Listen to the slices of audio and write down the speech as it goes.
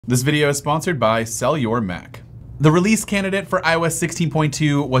This video is sponsored by Sell Your Mac. The release candidate for iOS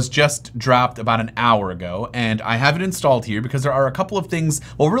 16.2 was just dropped about an hour ago, and I have it installed here because there are a couple of things,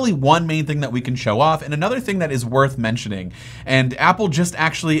 well, really one main thing that we can show off and another thing that is worth mentioning. And Apple just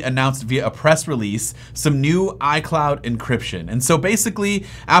actually announced via a press release some new iCloud encryption. And so basically,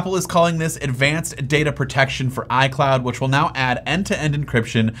 Apple is calling this advanced data protection for iCloud, which will now add end-to-end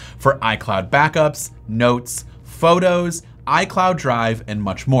encryption for iCloud backups, notes, photos, iCloud Drive, and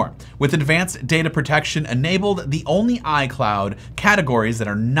much more. With advanced data protection enabled, the only iCloud categories that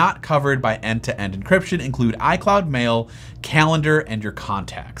are not covered by end-to-end encryption include iCloud Mail, Calendar, and your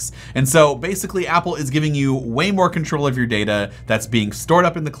contacts. And so basically Apple is giving you way more control of your data that's being stored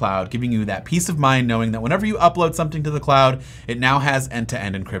up in the cloud, giving you that peace of mind knowing that whenever you upload something to the cloud, it now has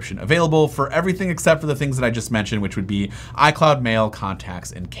end-to-end encryption available for everything except for the things that I just mentioned, which would be iCloud Mail,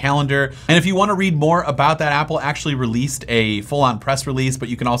 contacts, and Calendar. And if you want to read more about that, Apple actually released a full-on press release, but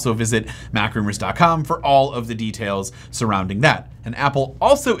you can also visit macrumors.com for all of the details surrounding that. And Apple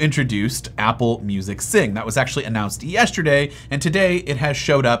also introduced Apple Music Sing. That was actually announced yesterday, and today it has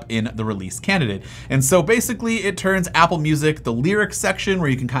showed up in the release candidate. And so basically it turns Apple Music, the lyrics section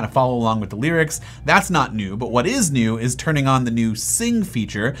where you can kind of follow along with the lyrics, that's not new, but what is new is turning on the new Sing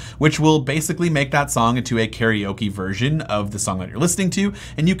feature, which will basically make that song into a karaoke version of the song that you're listening to,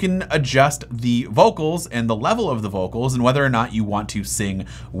 and you can adjust the vocals and the level of the vocals and whether or not you want to sing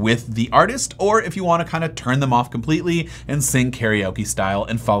with the artist, or if you want to kind of turn them off completely and sing karaoke style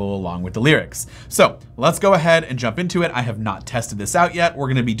and follow along with the lyrics. So let's go ahead and jump into it. I have not tested this out yet. We're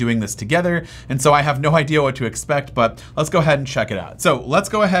going to be doing this together, and so I have no idea what to expect, but let's go ahead and check it out. So let's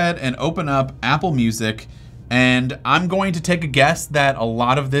go ahead and open up Apple Music, and I'm going to take a guess that a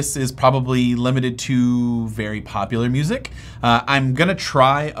lot of this is probably limited to very popular music. I'm gonna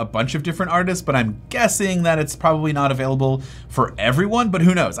try a bunch of different artists, but I'm guessing that it's probably not available for everyone, but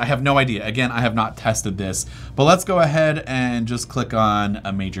who knows? I have no idea. Again, I have not tested this, but let's go ahead and just click on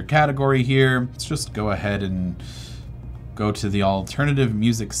a major category here. Let's just go ahead and go to the alternative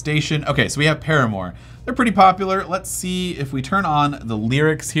music station. Okay, so we have Paramore. They're pretty popular. Let's see if we turn on the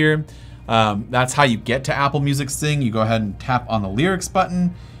lyrics here. That's how you get to Apple Music Sing. You go ahead and tap on the lyrics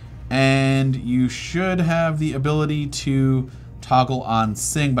button, and you should have the ability to toggle on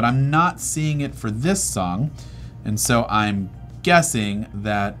Sing, but I'm not seeing it for this song, and so I'm guessing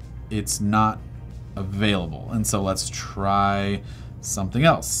that it's not available. And so let's try something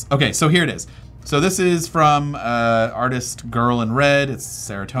else. Okay, so here it is. So this is from artist Girl in Red. It's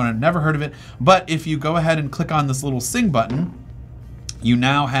Serotonin. Never heard of it, but if you go ahead and click on this little Sing button, you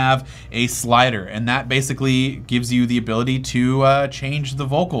now have a slider, and that basically gives you the ability to change the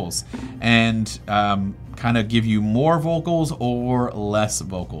vocals and kind of give you more vocals or less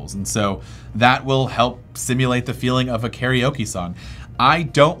vocals. And so that will help simulate the feeling of a karaoke song. I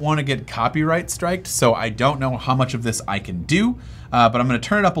don't want to get copyright striked, so I don't know how much of this I can do, but I'm going to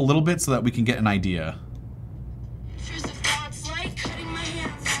turn it up a little bit so that we can get an idea.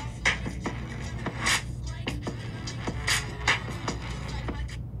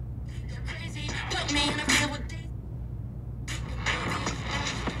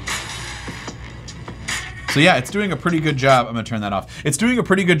 So yeah, it's doing a pretty good job. I'm gonna turn that off. It's doing a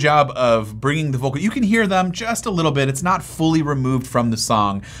pretty good job of bringing the vocal. You can hear them just a little bit. It's not fully removed from the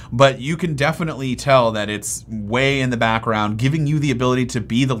song, but you can definitely tell that it's way in the background, giving you the ability to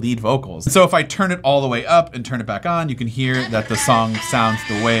be the lead vocals. So if I turn it all the way up and turn it back on, you can hear that the song sounds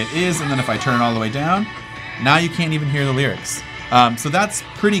the way it is. And then if I turn it all the way down, now you can't even hear the lyrics. So that's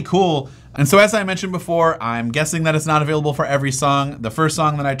pretty cool. And so as I mentioned before, I'm guessing that it's not available for every song. The first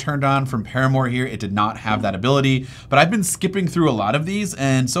song that I turned on from Paramore here, it did not have that ability, but I've been skipping through a lot of these,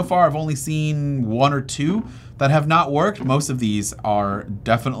 and so far I've only seen one or two that have not worked. Most of these are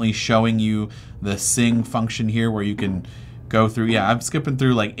definitely showing you the Sing function here where you can go through. Yeah, I'm skipping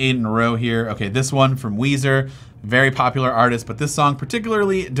through like 8 in a row here. Okay, this one from Weezer, very popular artist, but this song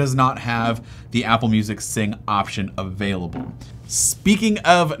particularly does not have the Apple Music Sing option available. Speaking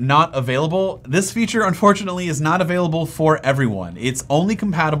of not available, this feature unfortunately is not available for everyone. It's only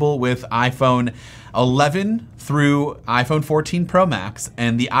compatible with iPhone 11 through iPhone 14 Pro Max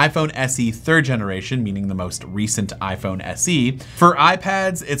and the iPhone SE 3rd generation, meaning the most recent iPhone SE. For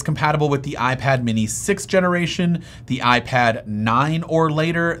iPads, it's compatible with the iPad Mini 6th generation, the iPad 9 or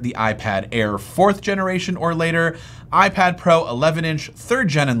later, the iPad Air 4th generation or later, iPad Pro 11-inch 3rd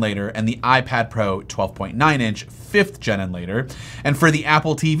gen and later, and the iPad Pro 12.9-inch 5th gen and later. And for the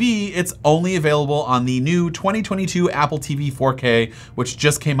Apple TV, it's only available on the new 2022 Apple TV 4K, which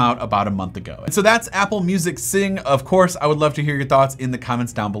just came out about a month ago. And so that's Apple Music Sing. Of course, I would love to hear your thoughts in the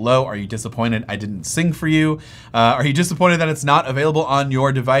comments down below. Are you disappointed I didn't sing for you? Are you disappointed that it's not available on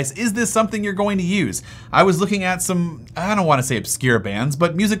your device? Is this something you're going to use? I was looking at some, I don't want to say obscure bands,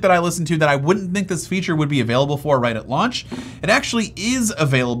 but music that I listen to that I wouldn't think this feature would be available for right at launch. It actually is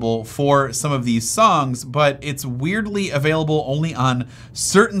available for some of these songs, but it's weirdly available only on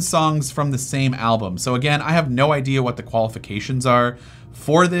certain songs from the same album. So again, I have no idea what the qualifications are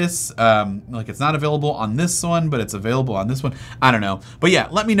for this. Like, it's not available on this one, but it's available on this one. I don't know. But yeah,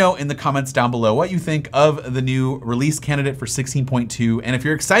 let me know in the comments down below what you think of the new release candidate for 16.2. And if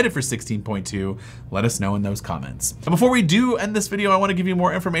you're excited for 16.2, let us know in those comments. And before we do end this video, I want to give you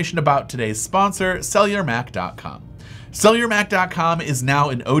more information about today's sponsor, SellYourMac.com. SellYourMac.com is now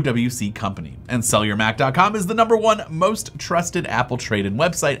an OWC company, and SellYourMac.com is the #1 most trusted Apple trade-in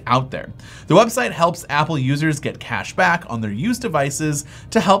website out there. The website helps Apple users get cash back on their used devices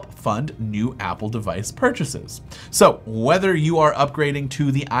to help fund new Apple device purchases. So whether you are upgrading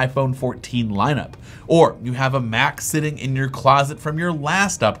to the iPhone 14 lineup, or you have a Mac sitting in your closet from your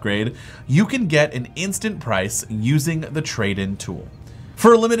last upgrade, you can get an instant price using the trade-in tool.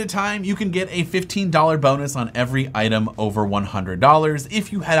 For a limited time, you can get a $15 bonus on every item over $100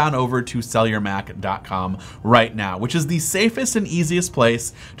 if you head on over to SellYourMac.com right now, which is the safest and easiest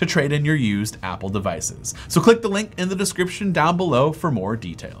place to trade in your used Apple devices. So click the link in the description down below for more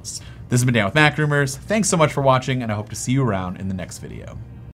details. This has been Dan with Mac Rumors. Thanks so much for watching, and I hope to see you around in the next video.